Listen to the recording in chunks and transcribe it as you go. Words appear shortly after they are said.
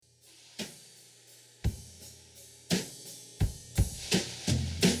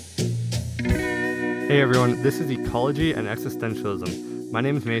Hey everyone, this is Ecology and Existentialism. My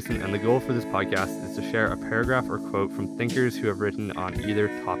name is Mason, and the goal for this podcast is to share a paragraph or quote from thinkers who have written on either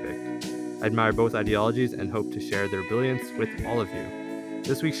topic. I admire both ideologies and hope to share their brilliance with all of you.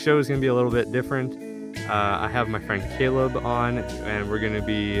 This week's show is going to be a little bit different. I have my friend Caleb on, and we're going to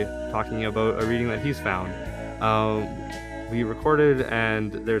be talking about a reading that he's found. We recorded,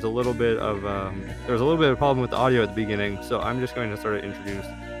 and there's a little bit of a problem with the audio at the beginning, so I'm just going to sort of introduce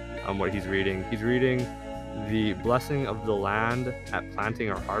what he's reading. He's reading The Blessing of the Land at Planting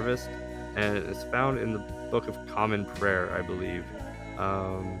or Harvest, and it's found in the Book of Common Prayer, I believe.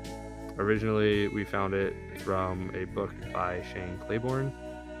 Originally, we found it from a book by Shane Claiborne,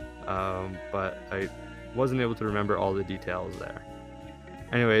 but I wasn't able to remember all the details there.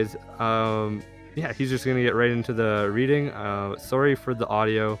 Anyways, he's just going to get right into the reading. Sorry for the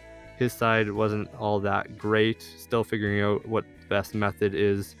audio. His side wasn't all that great. Still figuring out what the best method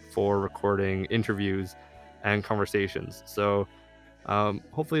is for recording interviews and conversations. So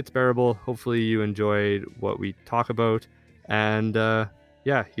hopefully it's bearable. Hopefully you enjoyed what we talk about. And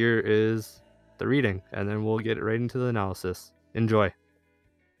here is the reading. And then we'll get right into the analysis. Enjoy.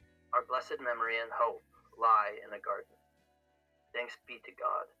 Our blessed memory and hope lie in a garden. Thanks be to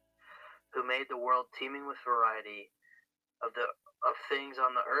God, who made the world teeming with variety of things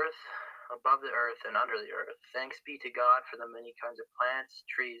on the earth, above the earth, and under the earth. Thanks be to God for the many kinds of plants,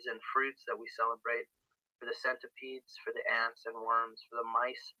 trees, and fruits that we celebrate, for the centipedes, for the ants and worms, for the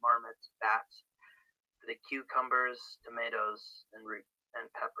mice, marmots, bats, for the cucumbers, tomatoes, and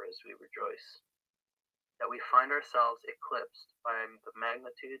peppers we rejoice. That we find ourselves eclipsed by the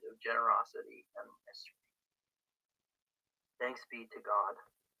magnitude of generosity and mystery. Thanks be to God.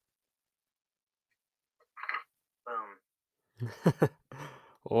 Boom.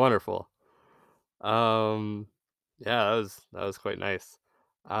 Wonderful. That was quite nice.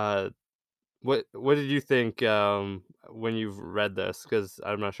 What did you think when you've read this? Because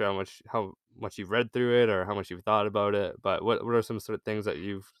I'm not sure how much you've read through it or how much you've thought about it. But what are some sort of things that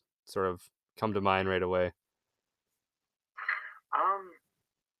you've sort of come to mind right away?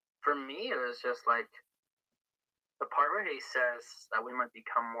 For me, it was just like the part where he says that we might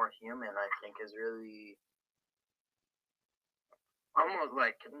become more human. I think is really almost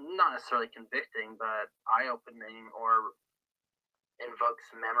like not necessarily convicting, but eye-opening, or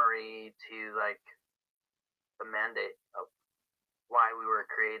invokes memory to like the mandate of why we were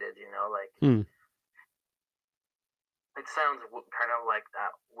created. It sounds kind of like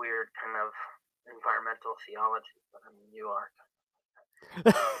that weird kind of environmental theology, but I mean, you are.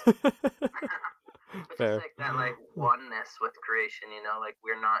 But Fair. just like that, like oneness with creation, like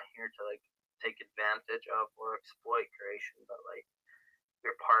we're not here to like take advantage of or exploit creation, but like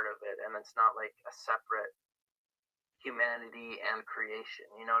we're part of it, and it's not like a separate humanity and creation.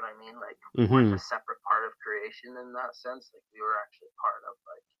 You know what I mean? Like we weren't a separate part of creation in that sense. Like we were actually part of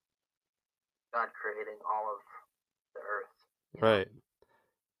like God creating all of the earth.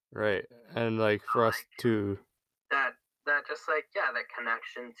 Right. And like for us to that just like that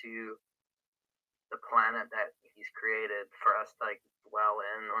connection to the planet that he's created for us to like dwell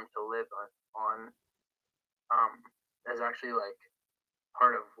in and to live on is actually like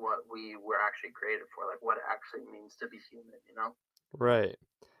part of what we were actually created for, like what it actually means to be human, Right.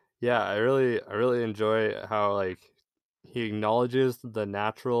 Yeah, I really enjoy how like he acknowledges the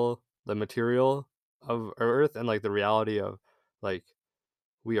material of Earth and like the reality of like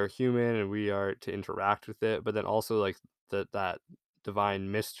we are human and we are to interact with it, but then also like that divine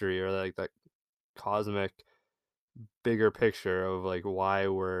mystery or like that cosmic bigger picture of like why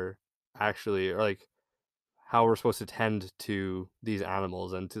we're actually or like how we're supposed to tend to these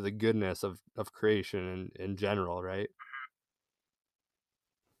animals and to the goodness of creation in general, right?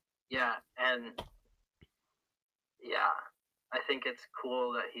 Yeah, and I think it's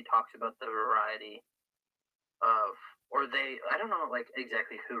cool that he talks about the variety of, or I don't know like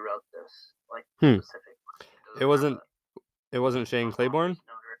exactly who wrote this, like specific. It wasn't Shane Claiborne?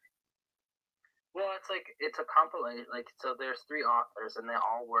 Well, it's a compilation. Like, so there's 3 authors, and they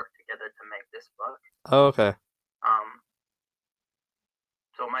all work together to make this book. Oh, okay.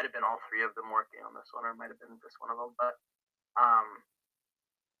 So it might have been all 3 of them working on this one, or it might have been just one of them. But, I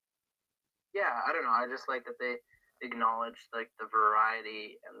don't know. I just like that they acknowledge like the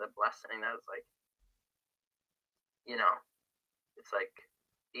variety and the blessing that is like, it's like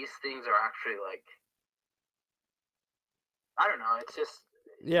these things are actually like, I don't know. It's just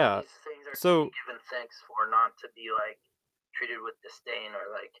these things are to be given thanks for, not to be like treated with disdain, or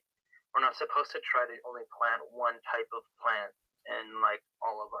like we're not supposed to try to only plant one type of plant in like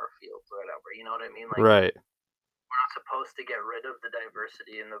all of our fields or whatever. You know what I mean? Like, right. we're not supposed to get rid of the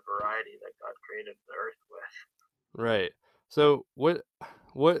diversity and the variety that God created the earth with. Right. So what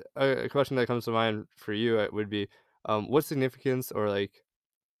a question that comes to mind for you would be, what significance or like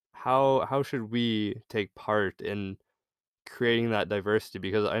how should we take part in creating that diversity?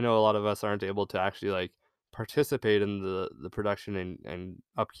 Because I know a lot of us aren't able to actually like participate in the production and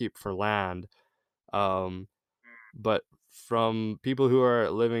upkeep for land. Um, but from people who are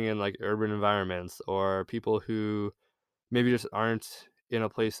living in like urban environments or people who maybe just aren't in a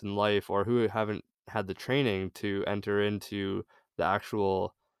place in life or who haven't had the training to enter into the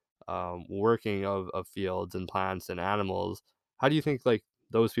actual working of fields and plants and animals, how do you think like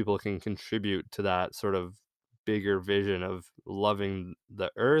those people can contribute to that sort of bigger vision of loving the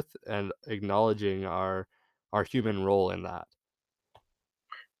earth and acknowledging our human role in that?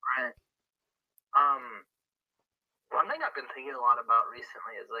 Right. Um, One thing I've been thinking a lot about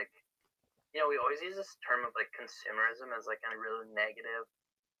recently is like, we always use this term of like consumerism as like a really negative,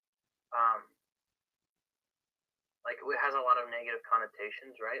 um, like it has a lot of negative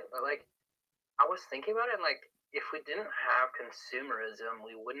connotations, right? But like, I was thinking about it, and like, if we didn't have consumerism,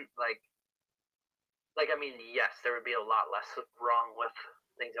 we wouldn't I mean, yes, there would be a lot less wrong with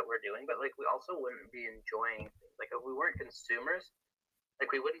things that we're doing, but like, we also wouldn't be enjoying things. Like, if we weren't consumers, like,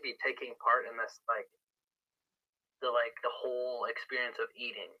 we wouldn't be taking part in this the whole experience of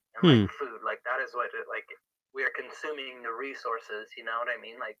eating and like Hmm. food. Like, that is what we are consuming the resources. You know what I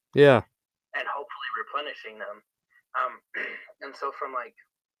mean? Like, Yeah. and hopefully replenishing them. Um, and so from like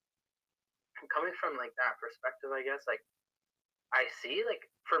coming from like that perspective, I guess like I see like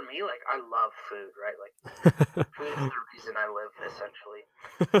for me like I love food, right? Like food is the reason I live, essentially.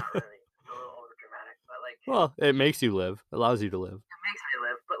 Not really. It's a little over dramatic, but like Well, it makes you live, allows you to live. it makes me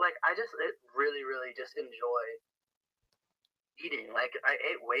live. But like it really, really just enjoy eating. Like I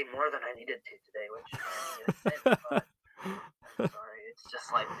ate way more than I needed to today, which I need to admit, but I'm sorry. It's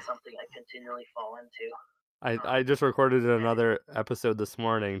just like something I continually fall into. I just recorded another episode this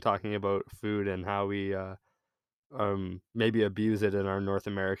morning talking about food and how we maybe abuse it in our North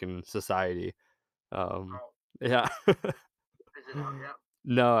American society. Um, Oh, yeah. is it out yet?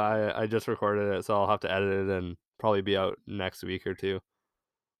 No, I just recorded it, so I'll have to edit it and probably be out next week or two.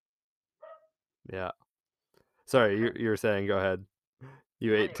 Yeah. Sorry, Okay. you were saying, go ahead.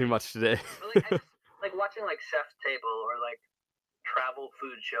 You ate too Anyways, much today. but like I just like watching like Chef's Table or like travel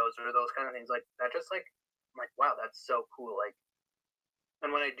food shows or those kind of things like that. Just like I'm like, wow, that's so cool. Like,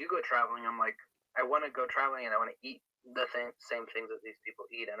 and when I do go traveling, I'm like, I want to go traveling and I want to eat the same things that these people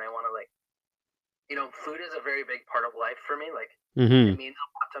eat, and I want to like, food is a very big part of life for me. Like, it Mhm. means a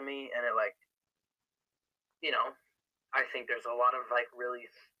lot to me, and it like, you know, I think there's a lot of like really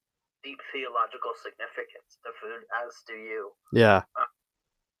deep theological significance to food, as do you. Yeah.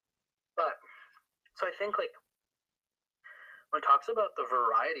 But so I think like when it talks about the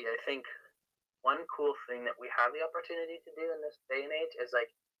variety, I think one cool thing that we have the opportunity to do in this day and age is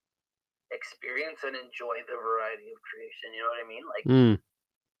like experience and enjoy the variety of creation. You know what I mean? Like, Mm.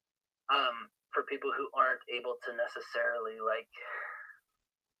 for people who aren't able to necessarily like,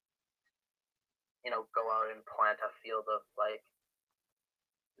 go out and plant a field of like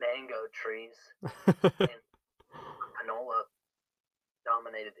mango trees in a canola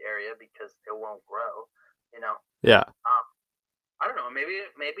dominated area because it won't grow. You know, Yeah. um, I don't know.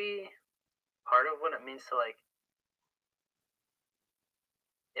 Maybe part of what it means to like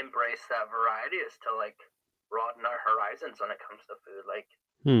embrace that variety is to like broaden our horizons when it comes to food. Like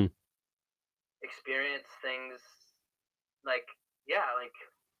Hmm. experience things like like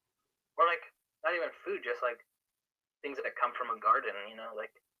or like not even food, just like things that come from a garden.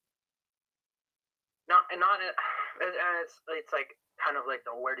 Like not and it's like kind of like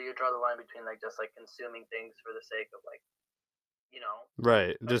the where do you draw the line between like just like consuming things for the sake of like you know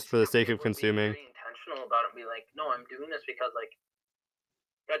Right. but Just for the sake of able to be consuming. very intentional about it and be like, no, I'm doing this because like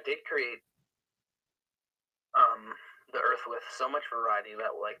God did create um the earth with so much variety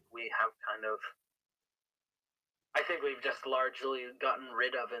that like we have kind of, I think we've just largely gotten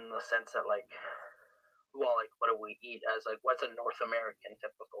rid of, in the sense that like, well, like what do we eat as like what's a North American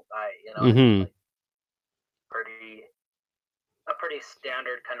typical diet? You know what I mean? Mhm. Like pretty a pretty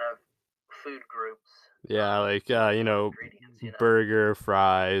standard kind of food groups, Yeah, like ingredients. burger,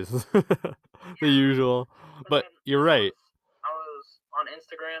 fries, the Yeah. usual. But But then you're I right. was I was on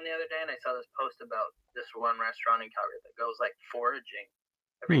Instagram the other day and I saw this post about this one restaurant in Calgary that goes like foraging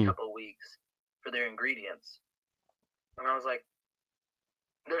every Hmm. couple of weeks for their ingredients, and I was like,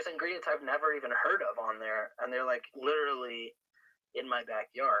 there's ingredients I've never even heard of on there, and they're like literally in my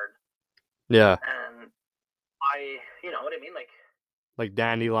backyard. Yeah. And you know what I mean? Like, Like I don't know.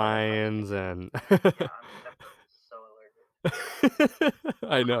 dandelions and Yeah, I mean, definitely.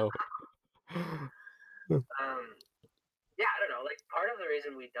 I know. Um, yeah, I don't know. Like part of the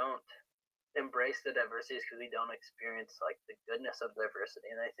reason we don't embrace the diversity is because we don't experience like the goodness of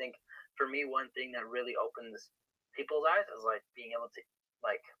diversity. And I think for me, one thing that really opens people's eyes is like being able to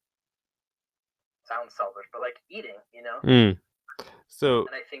like sound selfish, but like eating, you know. Mm. So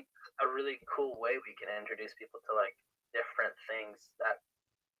And I think a really cool way we can introduce people to like different things that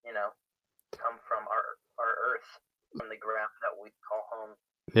you know come from our earth, from the ground that we call home.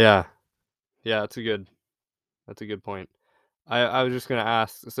 yeah, yeah, that's a good point. I was just gonna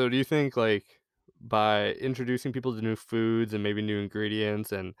ask, so do you think like by introducing people to new foods and maybe new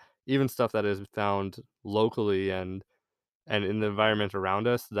ingredients and even stuff that is found locally and in the environment around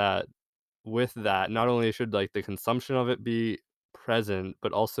us, that with that, not only should like the consumption of it be present,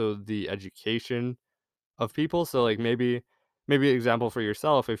 but also the education of people? So like maybe an example for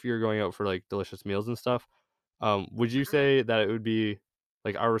yourself, if you're going out for like delicious meals and stuff, would you Mm-hmm. say that it would be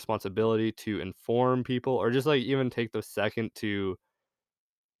like our responsibility to inform people or just like even take the second to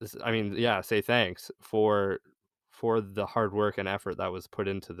I mean, yeah, say thanks for the hard work and effort that was put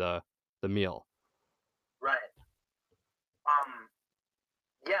into the meal. Right. Um.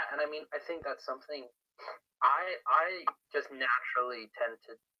 Yeah, and I mean, I think that's something I just naturally tend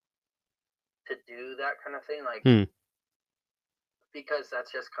to do that kind of thing, like Hmm. because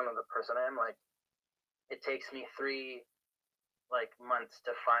that's just kind of the person I am. Like, it takes me 3 months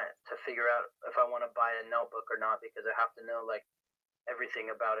to figure out if I want to buy a notebook or not because I have to know like everything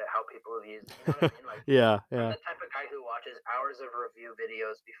about it, how people have used it. You know what I mean? Like, Yeah, I'm yeah. the type of guy who watches hours of review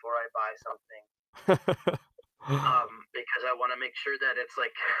videos before I buy something, because I want to make sure that it's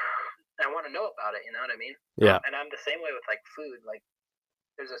like I want to know about it. You know what I mean? Yeah. And I'm the same way with like food. Like,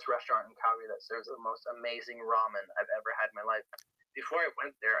 there's this restaurant in Calgary that serves the most amazing ramen I've ever had in my life. Before I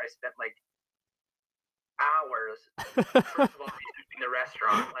went there, I spent like hours. First of all, researching the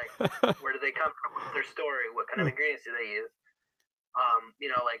restaurant, like where do they come from? What's their story? What kind of ingredients do they use?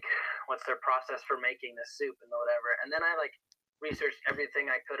 Like what's their process for making the soup and whatever. And then I like researched everything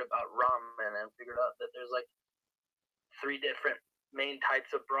I could about ramen and figured out that there's like 3 different main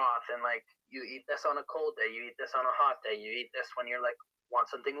types of broth, and like you eat this on a cold day, you eat this on a hot day, you eat this when you're like want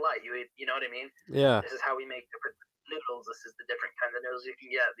something light, you eat, you know what I mean? Yeah. This is how we make different noodles. This is the different kinds of noodles you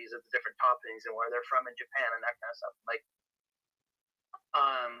can get. These are the different toppings and where they're from in Japan and that kind of stuff. Like,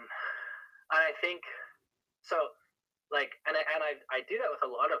 I think so. Like, and I do that with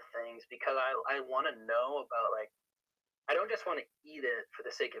a lot of things because I want to know about like I don't just want to eat it for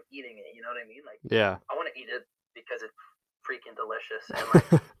the sake of eating it. You know what I mean? Like, Yeah. I want to eat it because it's freaking delicious and like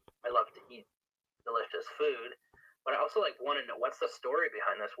I love to eat delicious food. But I also like want to know what's the story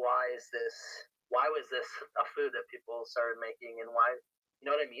behind this. Why was this a food that people started making, and why? You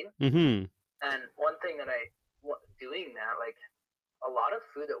know what I mean? Mhm. And one thing that doing that, like a lot of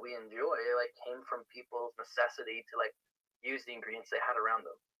food that we enjoy, like came from people's necessity to like use the ingredients they had around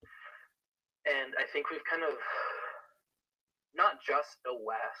them. And I think we've kind of not just the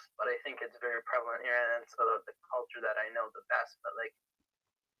West, but I think it's very prevalent here, and it's the culture that I know the best. But like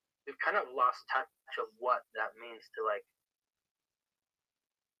we've kind of lost touch of what that means to like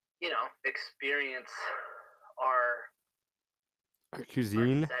experience our Our our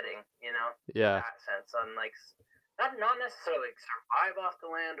cuisine? setting, in Yeah. that sense, on like not necessarily like survive off the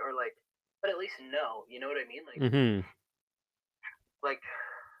land or like, but at least know, you know what I mean? Mhm. Like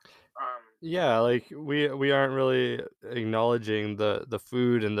um Yeah, like we aren't really acknowledging the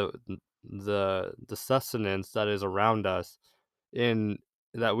food and the sustenance that is around us in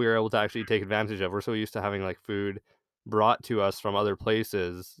that we are able to actually take advantage of. We're so used to having like food brought to us from other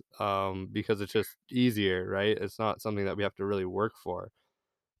places because it's just easier, right? It's not something that we have to really work for.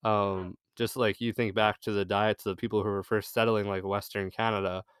 Just like you think back to the diets of the people who were first settling like Western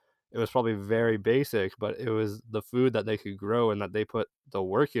Canada, it was probably very basic, but it was the food that they could grow and that they put the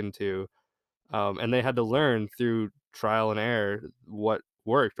work into, and they had to learn through trial and error what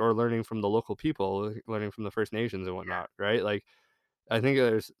worked, or learning from the local people, learning from the First Nations and yeah, whatnot, right? Like, I think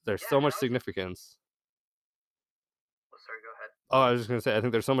there's yeah, so and much also, significance. oh, sorry, go ahead. Oh, I was just gonna say, I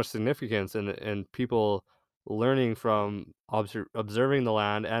think there's so much significance in people learning from observing the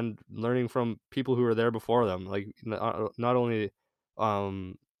land and learning from people who were there before them. Like, not only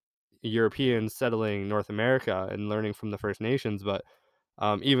um, Europeans settling North America and learning from the First Nations, but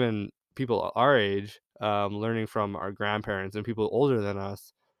even people our age learning from our grandparents and people older than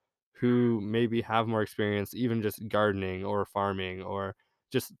us Mm-hmm. who maybe have more experience, even just gardening or farming or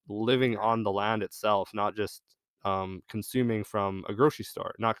just living Mm-hmm. on the land itself, not just consuming from a grocery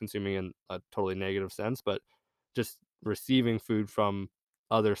store, not consuming in a totally negative sense, but just receiving food from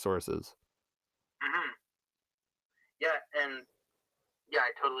other sources. Mm-hmm. Yeah, Yeah,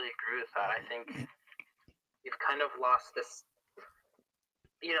 I totally agree with that. I think we've kind of lost this,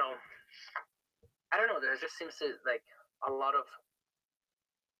 you know, I don't know, there just seems to, like, a lot of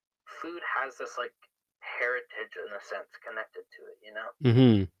food has this, like, heritage in a sense connected to it, you know?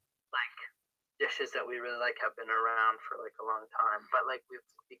 Mm-hmm. Like, dishes that we really like have been around for, like, a long time, but, like, we've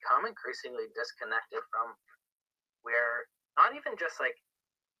become increasingly disconnected from where, not even just, like,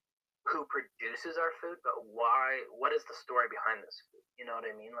 who produces our food, but what is the story behind this food? You know what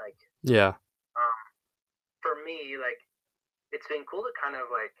I mean? Like, Yeah. um, for me, like, it's been cool to kind of,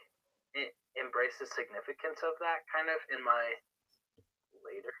 like, embrace the significance of that kind of in my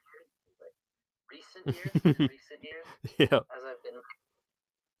later years, like, recent years, Yeah. as I've been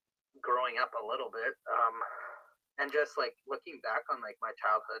growing up a little bit, and just like looking back on like my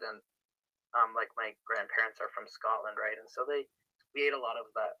childhood and like my grandparents are from Scotland, right? And so we ate a lot of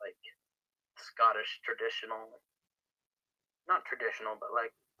that like Scottish traditional, not traditional, but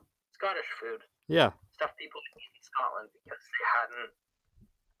like Scottish food Yeah. stuff people eat in Scotland because they hadn't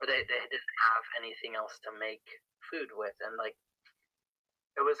or they didn't have anything else to make food with, and like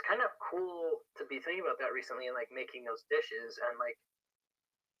it was kind of cool to be thinking about that recently and like making those dishes and like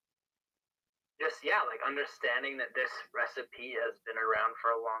just yeah, like understanding that this recipe has been around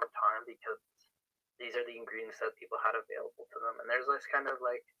for a long time because these are the ingredients that people had available to them, and there's this kind of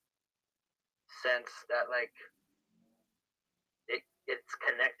like sense that like it's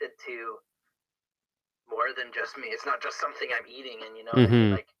connected to more than just me. It's not just something I'm eating, and you know what I mean.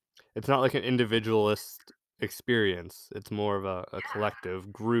 Mm-hmm. Like It's not like an individualist experience. It's more of a yeah,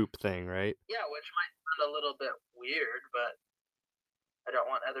 collective group thing, right? yeah, which might sound a little bit weird, but I don't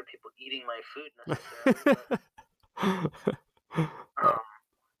want other people eating my food necessarily. But Uh, um,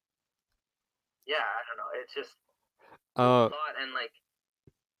 yeah, I don't know. It's just cool uh, thought, and like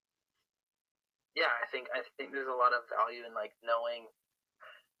yeah, I think there's a lot of value in like knowing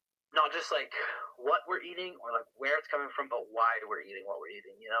not just like what we're eating or like where it's coming from, but why we're eating what we're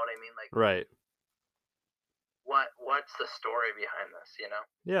eating. You know what I mean? Like right. what's the story behind this? You know?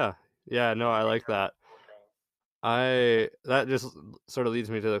 Yeah. Yeah, no, I I think like that's that. a cool thing. I that just sort of leads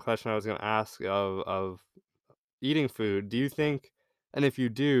me to the question I was gonna ask of eating food. Do you think, and if you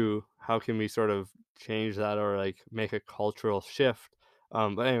do, how can we sort of change that or like make a cultural shift?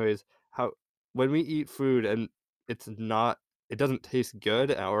 But anyways, how when we eat food and it's not, it doesn't taste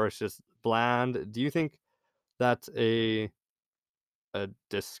good or it's just bland, do you think that's a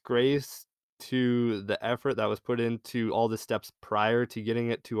disgrace to the effort that was put into all the steps prior to getting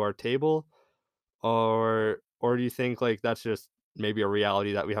it to our table? Or do you think, like, that's just maybe a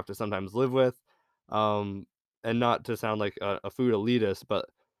reality that we have to sometimes live with? Um, and not to sound like a food elitist, but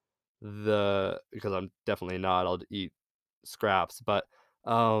because I'm definitely not, I'll eat scraps, but,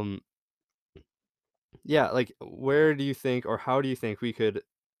 um, yeah, like, where do you think or how do you think we could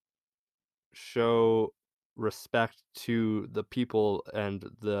show respect to the people and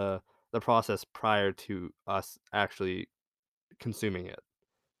the process prior to us actually consuming it?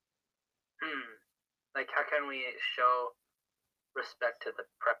 Hmm. Like how can we show respect to the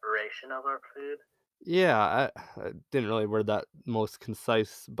preparation of our food? Yeah, I didn't really word that most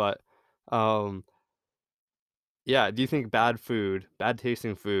concise, but, um, yeah, do you think bad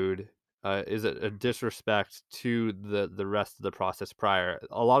tasting food, is a disrespect to the rest of the process prior?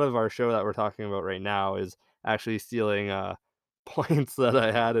 A lot of our show that we're talking about right now is actually stealing, points that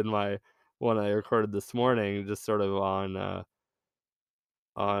I had in my one I recorded this morning, just sort of on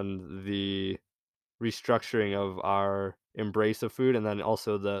the restructuring of our embrace of food, and then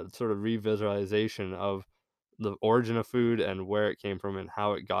also the sort of revisualization of the origin of food and where it came from and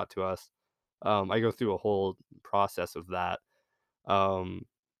how it got to us. I go through a whole process of that. Um,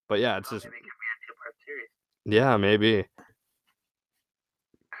 but yeah, it's Oh, just maybe it could be a two-part series. yeah, maybe.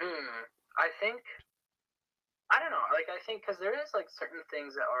 Hmm. I think I don't know. Like I think because there is like certain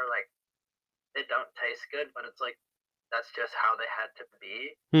things that are like they don't taste good, but it's like that's just how they had to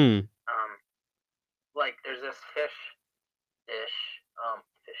be. Hmm. Um, like there's this dish,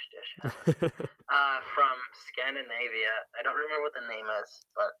 fish dish, from Scandinavia. I don't remember what the name is,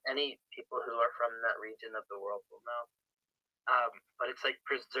 but any people who are from that region of the world will know. But it's like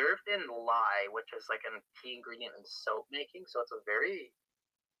preserved in lye, which is like a key ingredient in soap making. So it's a very,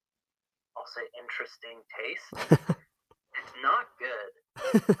 I'll say, interesting taste. It's not good,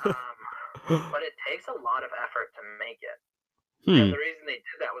 um, but it takes a lot of effort to make it. And Hmm. the reason they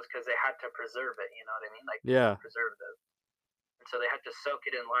did that was because they had to preserve it. You know what I mean? Like food Yeah. preservative, and so they had to soak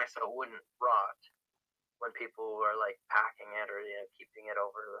it in lye so it wouldn't rot when people were like packing it or keeping it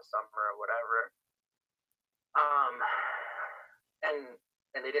over the summer or whatever. Um,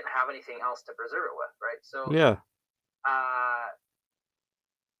 and they didn't have anything else to preserve it with, right? So Yeah. uh,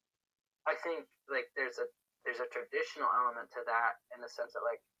 I think like there's a traditional element to that in the sense that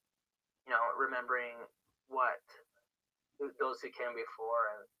like remembering what those who came before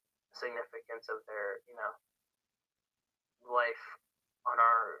and the significance of their life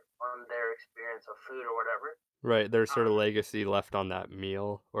on their experience of food or whatever. Right, there's sort of Um, legacy left on that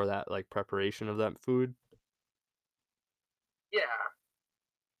meal or that like preparation of that food. yeah.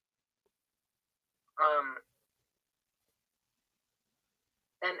 Um,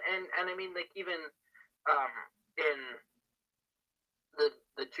 and I mean like even um in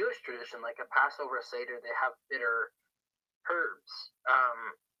the Jewish tradition, like a Passover Seder, they have bitter herbs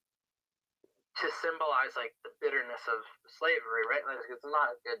to symbolize like the bitterness of slavery, right? Like it's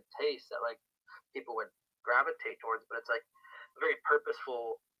not a good taste that like people would gravitate towards, but it's like a very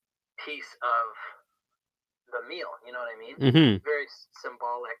purposeful piece of the meal. You know what I mean? Mhm. Very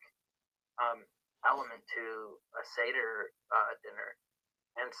symbolic um, element to a Seder dinner,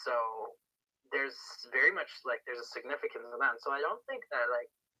 and so there's very much like there's a significance in that. And so I don't think that like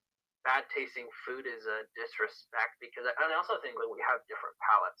bad tasting food is a disrespect because I also think like we have different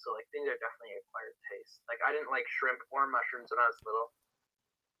palates, so like things are definitely acquired taste. Like I didn't like shrimp or mushrooms when I was little.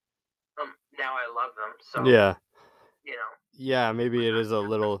 Now I love them, so Yeah. you know, Yeah, maybe it is a in that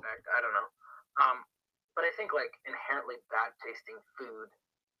little. respect, I don't know. Um, but I think like inherently bad tasting food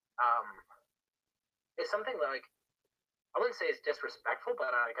um, is something that like I wouldn't say it's disrespectful,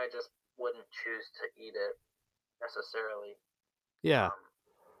 but like I just wouldn't choose to eat it necessarily. Yeah. Um,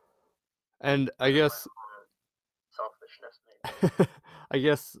 And I that's just my guess own selfishness, maybe. I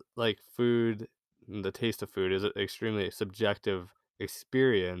guess like food, the taste of food is an extremely subjective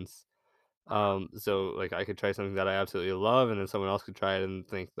experience. Uh-huh. So like I could try something that I absolutely love, and then someone else could try it and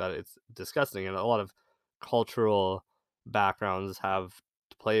think that it's disgusting. And a lot of cultural backgrounds have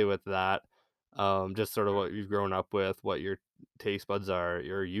to play with that. Just sort of what you've grown up with, what your taste buds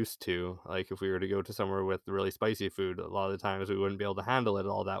you're used to. Like if we were to go to somewhere with really spicy food, a lot of the times we wouldn't be able to handle it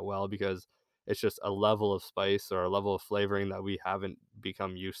all that well because it's just a level of spice or a level of flavoring that we haven't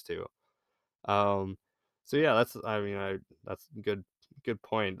become used to. Um, so yeah, that's good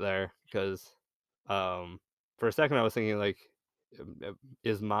point there because for a second I was thinking like,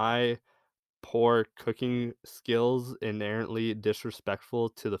 is my poor cooking skills inherently disrespectful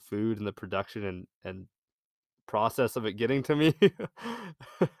to the food and the production and process of it getting to me?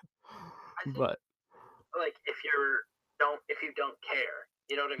 I think But like if you don't care,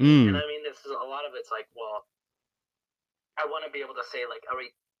 you know what I mean? And mm, I mean this is a lot of it's like, well, I want to be able to say like a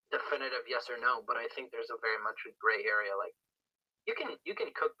definitive yes or no, but I think there's a very much a gray area. Like you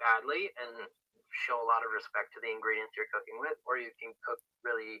can cook badly and show a lot of respect to the ingredients you're cooking with, or you can cook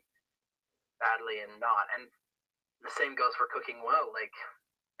really badly and not. And the same goes for cooking well. Like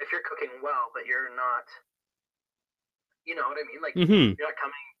if you're cooking well, but you're not, you know what I mean? Like mhm. you're not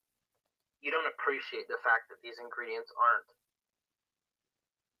coming, you don't appreciate the fact that these ingredients aren't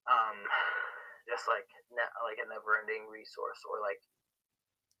um, just like like a never-ending resource, or like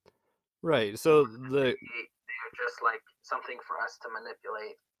Right. So the they're just like something for us to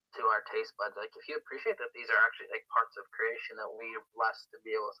manipulate to our taste buds. Like if you appreciate that these are actually like parts of creation that we are blessed to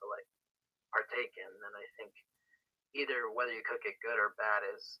be able to like partake in, then I think either whether you cook it good or bad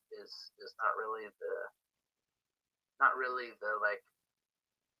is not really the like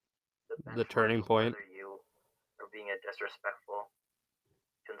the the benchmark turning of point. whether you are being a disrespectful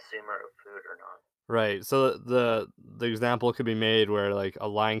consumer of food or not. Right. So the example could be made where like a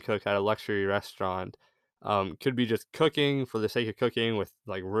line cook at a luxury restaurant could be just cooking for the sake of cooking with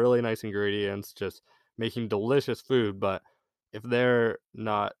like really nice ingredients, just making delicious food. But if they're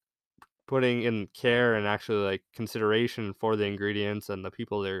not putting in care and actually like consideration for the ingredients and the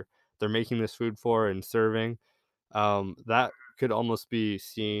people they're making this food for and serving, that could almost be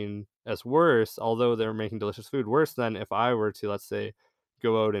seen as worse, although they're making delicious food, worse than if I were to, let's say,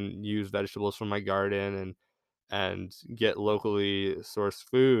 go out and use vegetables from my garden and get locally sourced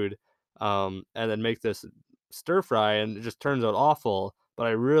food, and then make this stir fry, and it just turns out awful. But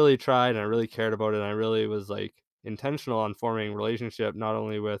I really tried and I really cared about it, and I really was like intentional on forming relationship not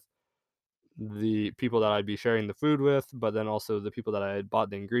only with the people that I'd be sharing the food with, but then also the people that I had bought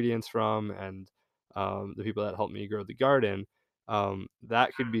the ingredients from and the people that helped me grow the garden.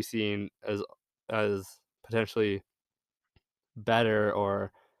 That could be seen as potentially better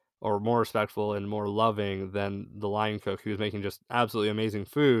or more respectful and more loving than the line cook who's making just absolutely amazing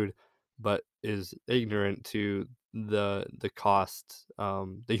food, but is ignorant to the cost,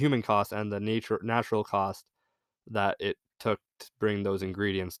 the human cost and the natural cost that it took to bring those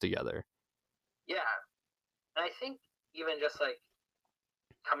ingredients together. Yeah, and I think even just like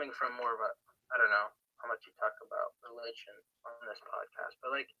coming from more of a I don't know how much you talk about religion on this podcast,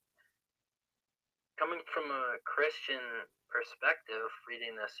 but like coming from a Christian perspective,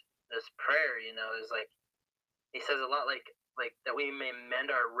 reading this prayer, is like he says a lot like that we may mend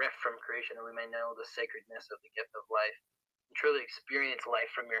our rift from creation, and we may know the sacredness of the gift of life, and truly experience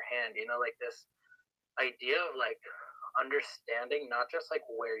life from your hand. Like this idea of like understanding not just like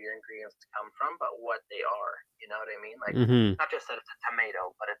where your ingredients come from, but what they are. You know what I mean? Like Mm-hmm. not just that it's a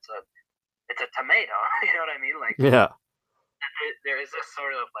tomato, but it's a tomato. You know what I mean? Like Yeah. there is this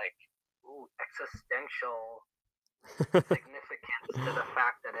sort of like existential significance to the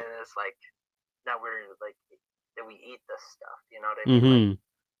fact that it is like that that we eat this stuff. You know what I mean? Like Mm-hmm.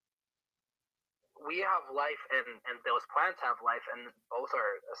 we have life, and those plants have life, and both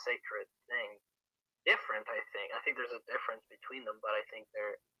are a sacred thing. Different, I think there's a difference between them, but I think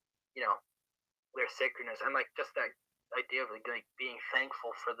they're their sacredness, and like just that idea of like being thankful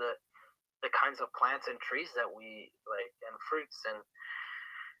for the kinds of plants and trees that we like, and fruits and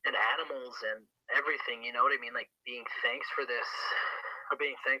animals and everything. You know what I mean? Like being thankful for this,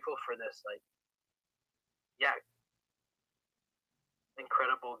 like, yeah,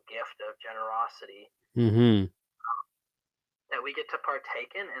 incredible gift of generosity Mm-hmm. that we get to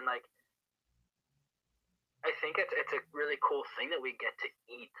partake in. And like I think it's a really cool thing that we get to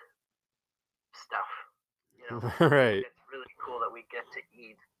eat stuff. Right. It's really cool that we get to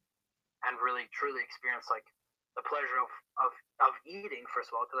eat and really truly experience like the pleasure of eating, first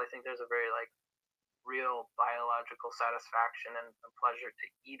of all, because I think there's a very like real biological satisfaction and pleasure to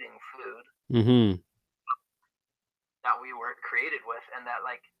eating food Mm-hmm. that we were created with, and that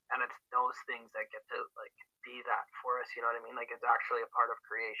like, and it's those things that get to like be that for us. You know what I mean? Like it's actually a part of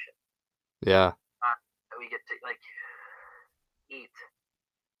creation. Yeah. That we get to like eat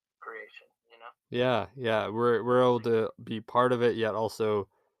creation. Yeah. We're able to be part of it, yet also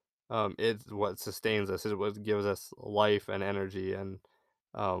it's what sustains us, is what gives us life and energy, and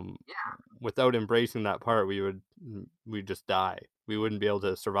um Yeah, without embracing that part, we'd just die. We wouldn't be able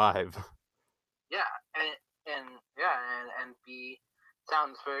to survive. yeah, and yeah, and be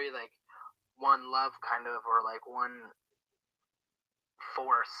sounds very like one love kind of, or like one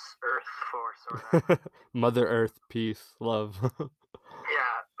force, earth force, or whatever. Mother Earth, peace, love.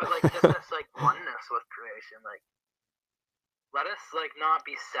 Yeah, but like just this like oneness with creation. Like let us like not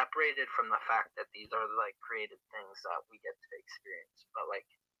be separated from the fact that these are like created things that we get to experience, but like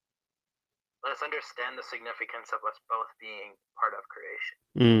let us understand the significance of us both being part of creation.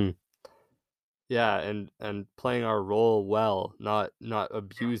 Mm. Yeah, and playing our role well, not Yeah,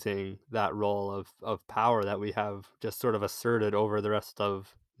 abusing that role of power that we have just sort of asserted over the rest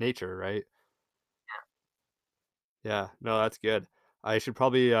of nature, right? yeah. Yeah, no, that's good. I should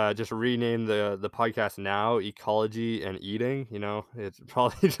probably just rename the podcast now Ecology and Eating. It's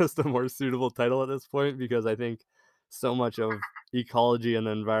probably just a more suitable title at this point, because I think so much of ecology and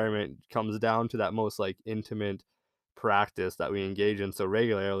the environment comes down to that most like intimate practice that we engage in so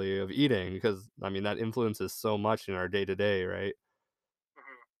regularly of eating, because I mean that influences so much in our day to day, right?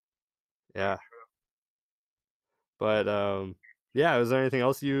 Mm-hmm. Very Yeah. true. But yeah, is there anything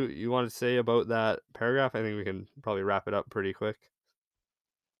else you want to say about that paragraph? I think we can probably wrap it up pretty quick.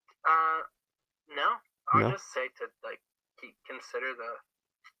 Uh, no, I'll No? just say to like consider the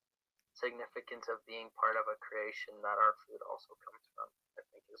significance of being part of a creation that our food also comes from. I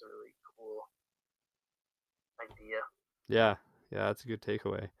think is a really cool idea. Yeah. Yeah, that's a good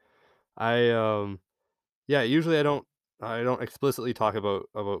takeaway. I yeah, usually I don't explicitly talk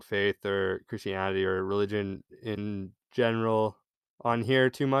about faith or Christianity or religion in general on here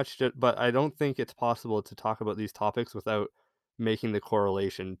too much, but I don't think it's possible to talk about these topics without making the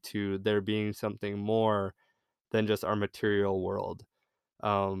correlation to there being something more than just our material world.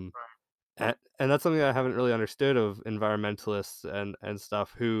 Um Right. and that's something I haven't really understood of environmentalists and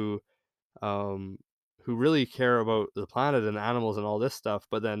stuff um, who really care about the planet and animals and all this stuff,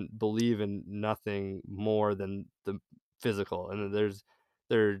 but then believe in nothing more than the physical. And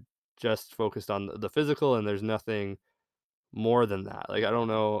they're just focused on the physical, and there's nothing more than that. Like, I don't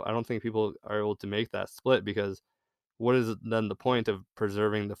know. I don't think people are able to make that split, because what is then the point of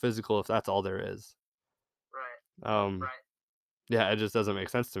preserving the physical if that's all there is? Right. Um, Right. yeah, it just doesn't make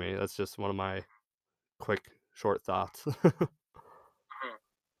sense to me. That's just one of my quick, short thoughts. Hmm.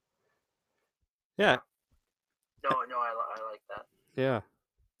 Yeah, Yeah. No, I like that. yeah.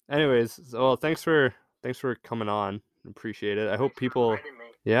 Anyways, well, thanks for coming on. Appreciate it. I hope Thanks for people, inviting me.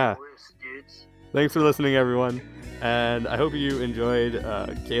 yeah. Loose dudes. Thanks for listening, everyone, and I hope you enjoyed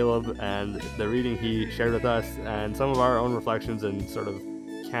Caleb and the reading he shared with us, and some of our own reflections and sort of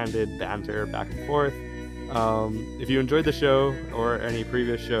candid banter back and forth. If you enjoyed the show or any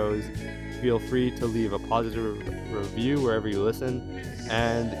previous shows, feel free to leave a positive review wherever you listen.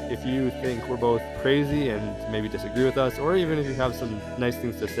 And if you think we're both crazy and maybe disagree with us, or even if you have some nice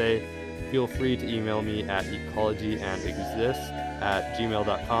things to say, feel free to email me at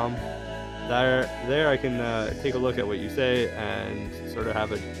ecologyandexist@gmail.com. There I can take a look at what you say and sort of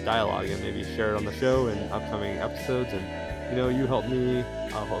have a dialogue and maybe share it on the show in upcoming episodes. And you help me,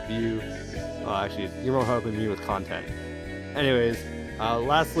 I'll help you. Actually, you're more helping me with content. Anyways,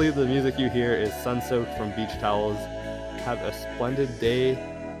 lastly, the music you hear is Sun Soaked from Beach Towels. Have a splendid day.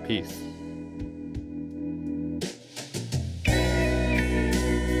 Peace.